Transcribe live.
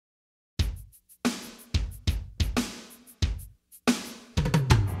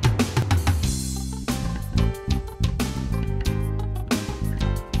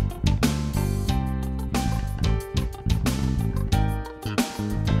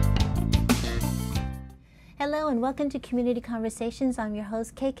Hello and welcome to Community Conversations. I'm your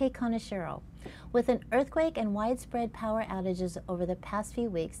host, KK Conashiro. With an earthquake and widespread power outages over the past few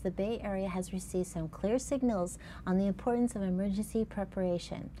weeks, the Bay Area has received some clear signals on the importance of emergency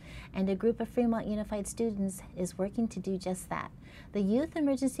preparation. And a group of Fremont Unified students is working to do just that. The Youth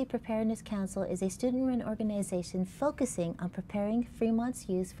Emergency Preparedness Council is a student-run organization focusing on preparing Fremont's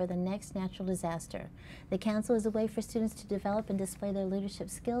youth for the next natural disaster. The council is a way for students to develop and display their leadership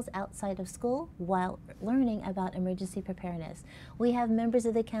skills outside of school while learning about emergency preparedness. We have members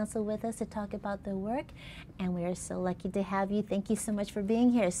of the council with us to talk about their work, and we are so lucky to have you. Thank you so much for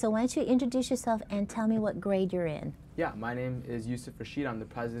being here. So why don't you introduce yourself and tell me what grade you're in? Yeah, my name is Yusuf Rashid. I'm the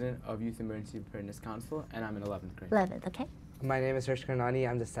president of Youth Emergency Preparedness Council, and I'm in 11th grade. 11th, okay. My name is Harsh Karnani.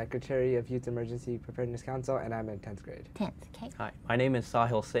 I'm the secretary of Youth Emergency Preparedness Council, and I'm in 10th grade. 10th, okay. Hi, my name is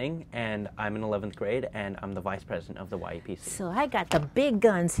Sahil Singh, and I'm in 11th grade, and I'm the vice president of the YEPC. So I got the big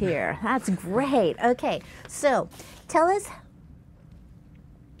guns here. That's great. Okay, so tell us,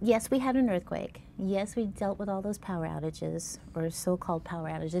 yes, we had an earthquake. Yes, we dealt with all those power outages, or so-called power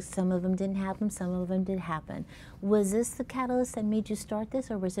outages. Some of them didn't happen, some of them did happen. Was this the catalyst that made you start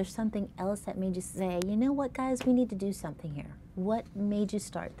this, or was there something else that made you say, you know what, guys, we need to do something here? What made you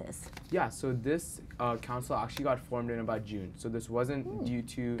start this? Yeah, so this council actually got formed in about June. So this wasn't due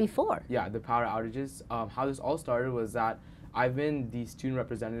to... Before? Yeah, the power outages. How this all started was that I've been the student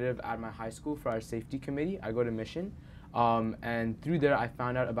representative at my high school for our safety committee. I go to Mission. And through there, I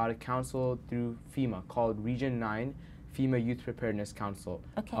found out about a council through FEMA called Region 9, FEMA Youth Preparedness Council.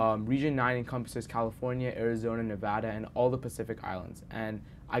 Okay. Region 9 encompasses California, Arizona, Nevada, and all the Pacific Islands. And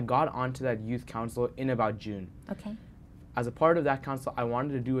I got onto that youth council in about June. Okay. As a part of that council, I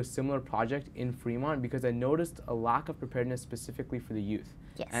wanted to do a similar project in Fremont because I noticed a lack of preparedness specifically for the youth.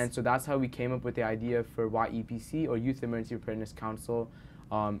 Yes. And so that's how we came up with the idea for YEPC, or Youth Emergency Preparedness Council,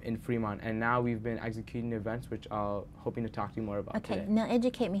 in Fremont, and now we've been executing events which I'll hoping to talk to you more about today. Now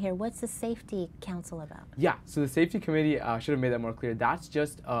educate me here. What's the safety council about? Yeah, so the safety committee, should have made that more clear. That's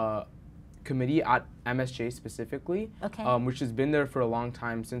just a committee at MSJ specifically, Okay. Which has been there for a long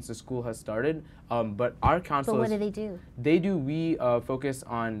time since the school has started. But our council But what do they do? We focus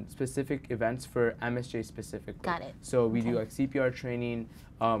on specific events for MSJ specifically. Got it. So we do Okay. like CPR training,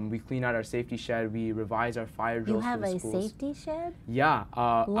 we clean out our safety shed, we revise our fire drills You have for the a schools. safety shed? Yeah,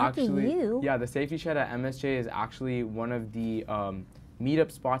 Lucky actually, you. yeah, the safety shed at MSJ is actually one of the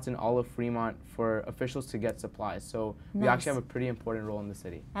meetup spots in all of Fremont for officials to get supplies. So we Nice. actually have a pretty important role in the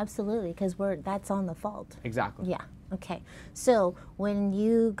city. Absolutely, because that's on the fault. Exactly. Yeah, okay. So when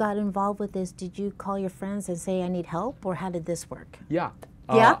you got involved with this, did you call your friends and say, I need help, or how did this work? Yeah.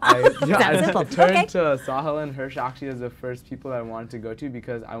 Yeah? I That's simple. turned Okay. to Sahil and Hirsch actually as the first people I wanted to go to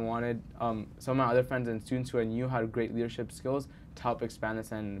because I wanted some of my other friends and students who I knew had great leadership skills to help expand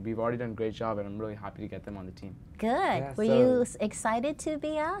this, and we've already done a great job, and I'm really happy to get them on the team. Good. Yeah, Were you excited to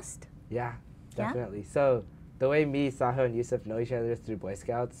be asked? Yeah, Yeah? definitely. So the way me, Sahil, and Yusuf know each other is through Boy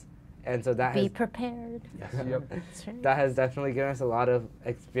Scouts. And so that Be has, prepared. Yep. That's right. that has definitely given us a lot of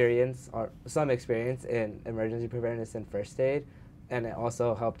experience, or some experience in emergency preparedness and first aid. And it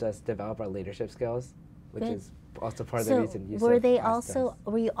also helped us develop our leadership skills, which Good. is also part of So the reason Yusuf were they asked also, us.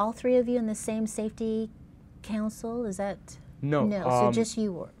 were you all three of you in the same safety council? Is that? No. No, so just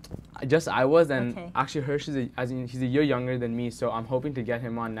you were. Just I was, and Okay. actually Hirsch is he's a year younger than me, so I'm hoping to get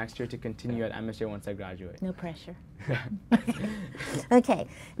him on next year to continue at MSJ once I graduate. No pressure. Okay,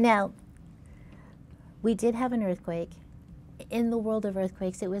 now, we did have an earthquake. In the world of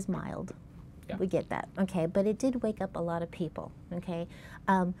earthquakes, it was mild. Yeah. We get that, okay? But it did wake up a lot of people, okay?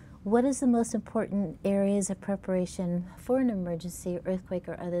 What is the most important areas of preparation for an emergency, earthquake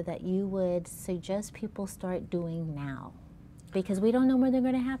or other, that you would suggest people start doing now? Because we don't know when they're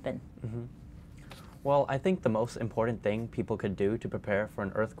going to happen. Mm-hmm. Well, I think the most important thing people could do to prepare for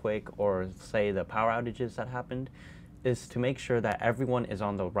an earthquake or, say, the power outages that happened is to make sure that everyone is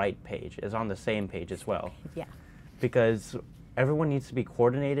on the right page, is on the same page as well. Yeah. Because everyone needs to be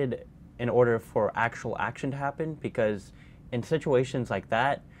coordinated in order for actual action to happen, because in situations like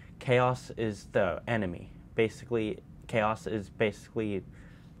that, chaos is the enemy. Basically, chaos is basically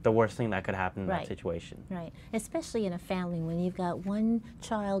the worst thing that could happen in Right. that situation. Right, especially in a family when you've got one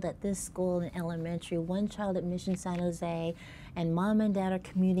child at this school in elementary, one child at Mission San Jose, and mom and dad are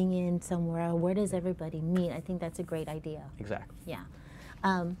commuting in somewhere. Where does everybody meet? I think that's a great idea. Exactly. Yeah.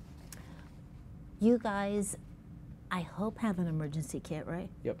 You guys, I hope, have an emergency kit, right?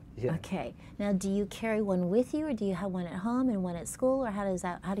 Yep. Yeah. Okay. Now, do you carry one with you, or do you have one at home and one at school, or how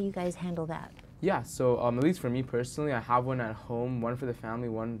do you guys handle that? Yeah, so at least for me personally, I have one at home, one for the family,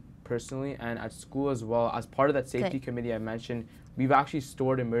 one personally, and at school as well. As part of that safety Good. committee I mentioned, we've actually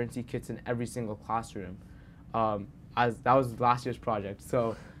stored emergency kits in every single classroom. as that was last year's project.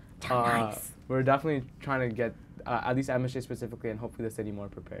 So Nice. we're definitely trying to get at least MSJ specifically, and hopefully the city more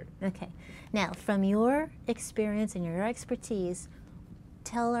prepared. Okay. Now, from your experience and your expertise,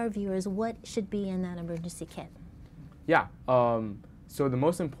 tell our viewers what should be in that emergency kit. Yeah. So the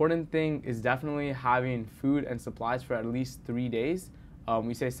most important thing is definitely having food and supplies for at least 3 days.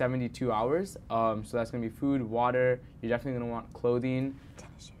 We say 72 hours. So that's going to be food, water. You're definitely going to want clothing.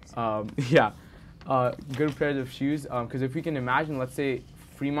 Tennis shoes. Yeah. Good pairs of shoes. Because if we can imagine, let's say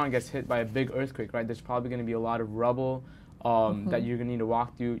Fremont gets hit by a big earthquake, right? There's probably going to be a lot of rubble that you're going to need to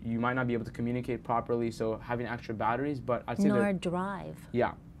walk through. You might not be able to communicate properly, so having extra batteries. But I'd say Nor drive.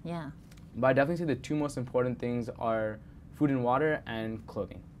 Yeah. Yeah. But I definitely say the two most important things are food and water and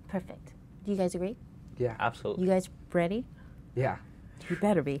clothing. Perfect. Do you guys agree? Yeah. Absolutely. You guys ready? Yeah. You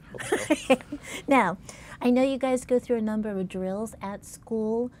better be. Now, I know you guys go through a number of drills at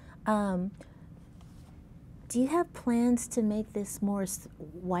school. Do you have plans to make this more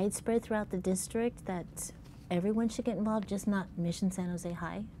widespread throughout the district, that everyone should get involved, just not Mission San Jose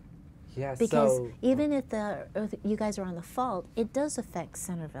High? Yeah. Because so even if you guys are on the fault, it does affect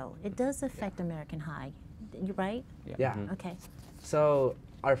Centerville. It does affect American High, right? yeah. Okay. So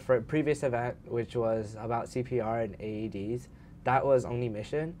our previous event, which was about CPR and AEDs, that was only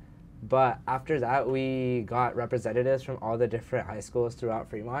Mission. But after that, we got representatives from all the different high schools throughout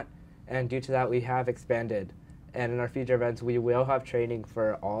Fremont. And due to that, we have expanded. And in our future events, we will have training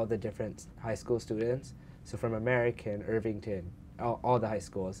for all the different high school students. So from American, Irvington, all the high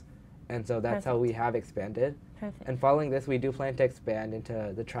schools. And so that's how we have expanded. Perfect. And following this, we do plan to expand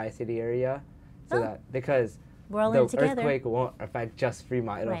into the Tri-City area. So that, because we're all the in together. earthquake won't affect just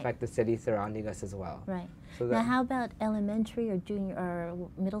Fremont, it'll Right. affect the city surrounding us as well. Right. So Now, how about elementary or junior or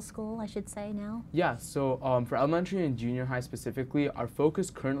middle school, I should say now? Yeah, so for elementary and junior high specifically, our focus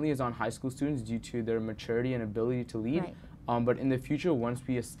currently is on high school students due to their maturity and ability to lead. Right. But in the future, once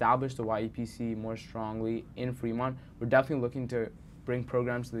we establish the YEPC more strongly in Fremont, we're definitely looking to bring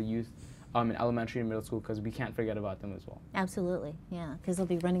programs to the youth in elementary and middle school, because we can't forget about them as well. Absolutely, yeah, because they'll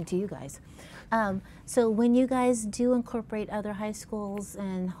be running to you guys. So when you guys do incorporate other high schools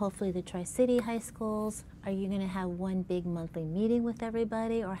and hopefully the Tri-City high schools, are you going to have one big monthly meeting with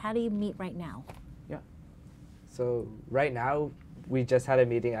everybody, or how do you meet right now? Yeah. So right now, we just had a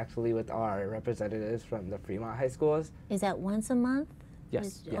meeting actually with our representatives from the Fremont high schools. Is that once a month?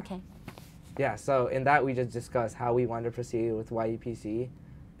 Yes. Yeah. Okay. Yeah, so in that we just discussed how we want to proceed with YEPC.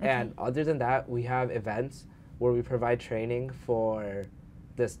 And other than that, we have events where we provide training for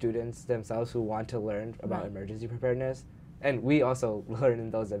the students themselves who want to learn about emergency preparedness. And we also learn in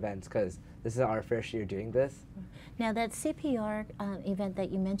those events because this is our first year doing this. Now that CPR event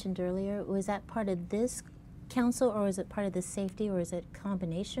that you mentioned earlier, was that part of this council, or is it part of the safety, or is it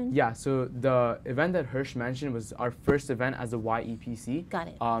combination? Yeah, so the event that Hirsch mentioned was our first event as a YEPC. Got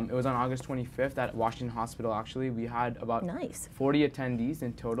it. It was on August 25th at Washington Hospital, actually. We had about 40 attendees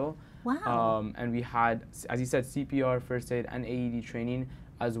in total. Wow. And we had, as you said, CPR, first aid, and AED training,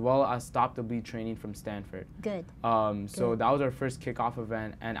 as well as Stop the Bleed training from Stanford. Good. So that was our first kickoff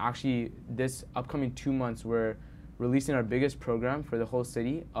event. And actually, this upcoming 2 months, we're releasing our biggest program for the whole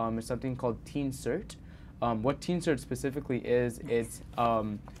city. It's something called Teen CERT. What Teen CERT specifically is, it's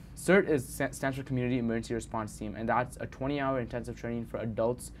CERT stands for Community Emergency Response Team, and that's a 20-hour intensive training for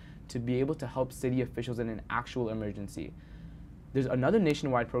adults to be able to help city officials in an actual emergency. There's another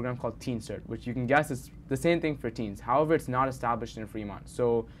nationwide program called Teen CERT, which you can guess is the same thing for teens. However, it's not established in Fremont.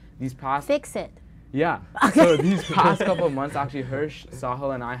 So these past Fix it. Yeah. So these past couple of months, actually, Hirsch,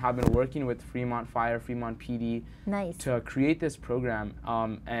 Sahil, and I have been working with Fremont Fire, Fremont PD to create this program.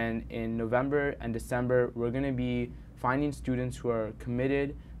 And in November and December, we're going to be finding students who are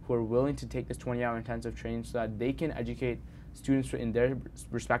committed, who are willing to take this 20-hour intensive training so that they can educate students in their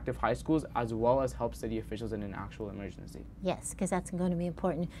respective high schools, as well as help city officials in an actual emergency. Yes, because that's going to be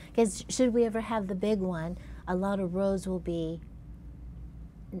important. Because should we ever have the big one, a lot of roads will be,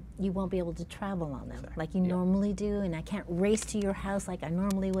 you won't be able to travel on them like you normally do, and I can't race to your house like I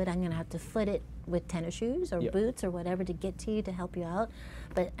normally would. I'm going to have to foot it with tennis shoes or boots or whatever to get to you to help you out.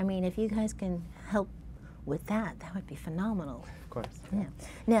 But I mean, if you guys can help with that, that would be phenomenal. Of course. Yeah.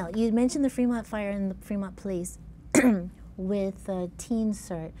 Now, you mentioned the Fremont Fire and the Fremont Police with Teen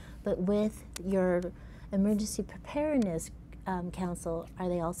CERT, but with your Emergency Preparedness Council, are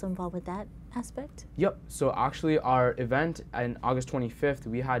they also involved with that aspect? Yep. So actually, our event on August 25th,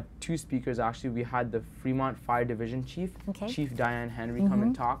 we had 2 speakers. Actually, we had the Fremont Fire Division Chief, Chief Diane Henry, come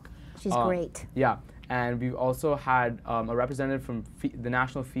and talk. She's great. Yeah, and we've also had a representative from the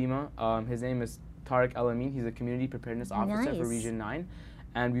National FEMA. His name is Tariq El Amin. He's a Community Preparedness Officer for Region 9.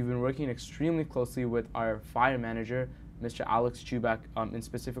 And we've been working extremely closely with our fire manager, Mr. Alex Chubak, in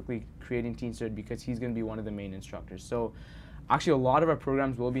specifically creating Teen Cert because he's going to be one of the main instructors. So actually a lot of our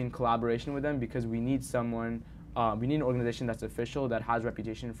programs will be in collaboration with them because we need someone, we need an organization that's official, that has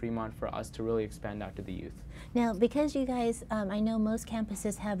reputation in Fremont for us to really expand out to the youth. Now, because you guys, I know most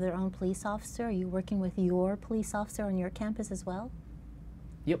campuses have their own police officer. Are you working with your police officer on your campus as well?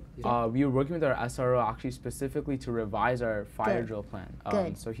 Yep. We were working with our SRO actually specifically to revise our fire Good. drill plan.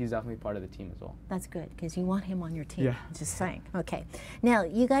 Good. So he's definitely part of the team as well. That's good, because you want him on your team. Yeah. Just saying. Okay. Now,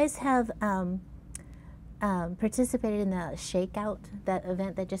 you guys have participated in the Shakeout, that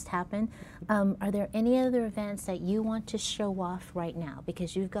event that just happened. Are there any other events that you want to show off right now?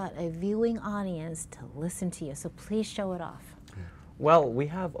 Because you've got a viewing audience to listen to you, so please show it off. Well, we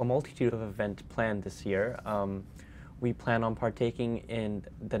have a multitude of events planned this year. We plan on partaking in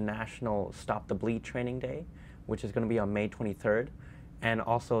the National Stop the Bleed Training Day, which is going to be on May 23rd, and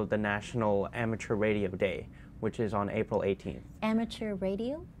also the National Amateur Radio Day, which is on April 18th. Amateur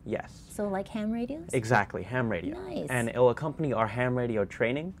radio? Yes. So like ham radios? Exactly, ham radio. Nice. And it'll accompany our ham radio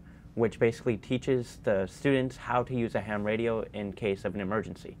training, which basically teaches the students how to use a ham radio in case of an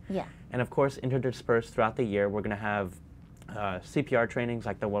emergency. Yeah. And of course, interdispersed throughout the year, we're going to have CPR trainings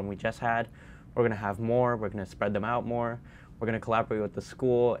like the one we just had. We're going to have more. We're going to spread them out more. We're going to collaborate with the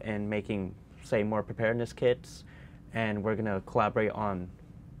school in making, say, more preparedness kits. And we're going to collaborate on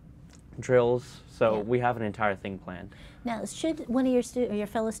drills. So Yeah. we have an entire thing planned. Now, should one of your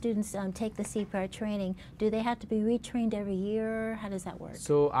fellow students take the CPR training, do they have to be retrained every year? How does that work?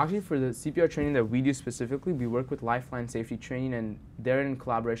 So actually for the CPR training that we do specifically, we work with Lifeline Safety Training, and they're in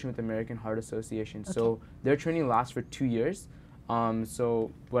collaboration with the American Heart Association. Okay. So their training lasts for 2 years.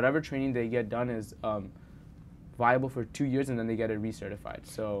 So whatever training they get done is viable for 2 years, and then they get it recertified.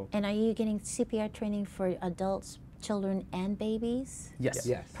 So And are you getting CPR training for adults, children, and babies? yes.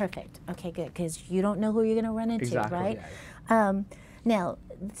 Yes. Perfect. Okay, good, because you don't know who you're going to run into, Exactly. right? Yeah. Now,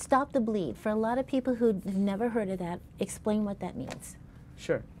 Stop the Bleed. For a lot of people who've never heard of that, explain what that means.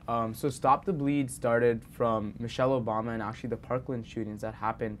 Sure. So Stop the Bleed started from Michelle Obama and actually the Parkland shootings that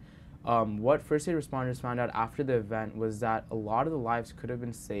happened. What first aid responders found out after the event was that a lot of the lives could have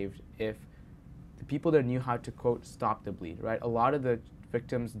been saved if the people there knew how to, quote, stop the bleed, right? A lot of the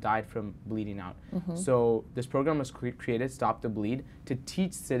victims died from bleeding out. So this program was created, Stop the Bleed, to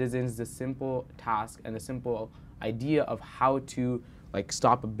teach citizens the simple task and the simple idea of how to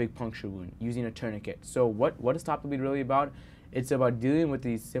stop a big puncture wound using a tourniquet. So what is Stop the Bleed really about? It's about dealing with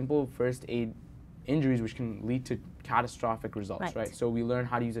these simple first aid injuries which can lead to catastrophic results, right? So we learn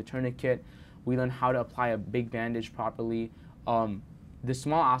how to use a tourniquet, we learn how to apply a big bandage properly. The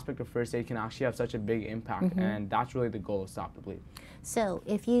small aspect of first aid can actually have such a big impact, and that's really the goal of Stop the Bleed. So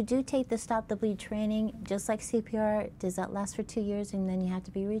if you do take the Stop the Bleed training, just like CPR, does that last for 2 years and then you have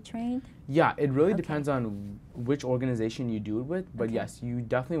to be retrained? Yeah, it really depends on which organization you do it with, but yes, you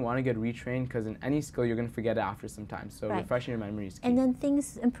definitely want to get retrained because in any skill you're going to forget it after some time, so refreshing your memory is key. And then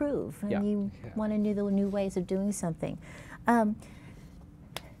things improve, and Yeah. you want to know the new ways of doing something.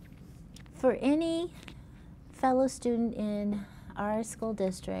 For any fellow student in our school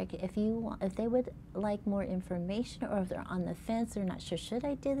district, if they would like more information, or if they're on the fence, they're not sure, should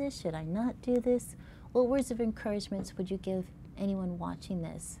I do this, should I not do this, what words of encouragement would you give anyone watching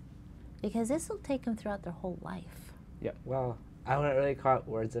this? Because this will take them throughout their whole life. Well, I wouldn't really call it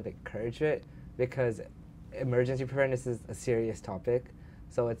words of encouragement because emergency preparedness is a serious topic.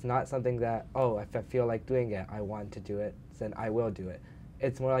 So it's not something that, oh, if I feel like doing it, I want to do it, then I will do it.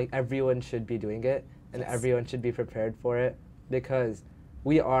 It's more like everyone should be doing it, and everyone should be prepared for it, because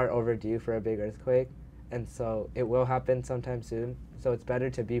we are overdue for a big earthquake, and so it will happen sometime soon. So it's better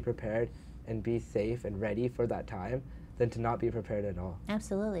to be prepared and be safe and ready for that time than to not be prepared at all.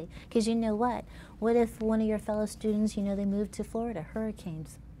 Absolutely. Because you know what? What if one of your fellow students, they moved to Florida,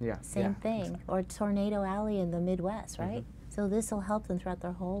 hurricanes? Same thing. Or Tornado Alley in the Midwest, right? So this will help them throughout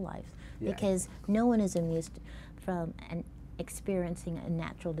their whole life, because no one is immune from experiencing a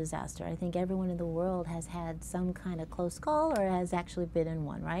natural disaster. I think everyone in the world has had some kind of close call or has actually been in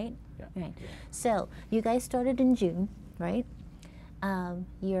one, right? Right. So you guys started in June, right?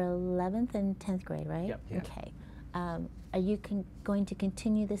 You're 11th and 10th grade, right? Yep. Okay. Are you going to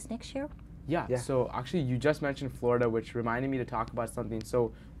continue this next year? Yeah, so actually you just mentioned Florida, which reminded me to talk about something.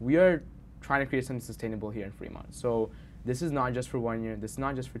 So we are trying to create something sustainable here in Fremont. So this is not just for 1 year, this is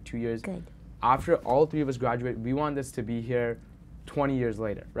not just for 2 years. Good. After all three of us graduate, we want this to be here 20 years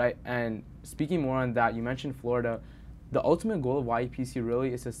later, right? And speaking more on that, you mentioned Florida. The ultimate goal of YEPC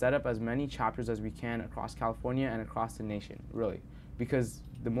really is to set up as many chapters as we can across California and across the nation, really. Because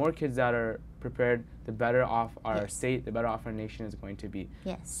the more kids that are prepared, the better off our Yes. state, the better off our nation is going to be.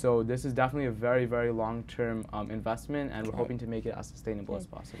 Yes. So this is definitely a very, very long-term investment, and we're Good. hoping to make it as sustainable as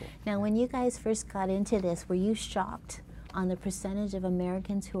Good. possible. Now, when you guys first got into this, were you shocked on the percentage of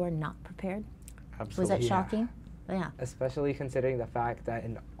Americans who are not prepared? Absolutely. Was that Yeah. shocking? Yeah. Especially considering the fact that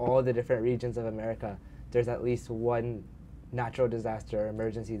in all the different regions of America, there's at least one natural disaster or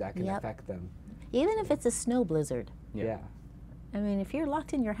emergency that can Yep. affect them. Even if it's a snow blizzard. Yeah. I mean, if you're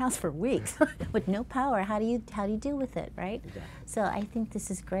locked in your house for weeks with no power, how do you deal with it, right? Yeah. So I think this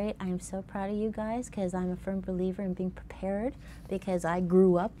is great. I am so proud of you guys because I'm a firm believer in being prepared because I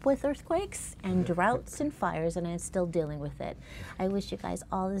grew up with earthquakes and droughts and fires, and I'm still dealing with it. I wish you guys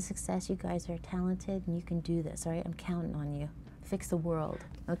all the success. You guys are talented and you can do this, all right? I'm counting on you. Fix the world,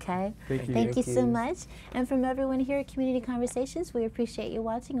 okay? Thank you. Thank you Thank so you. much. And from everyone here at Community Conversations, we appreciate you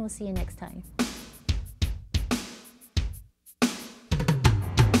watching and we'll see you next time.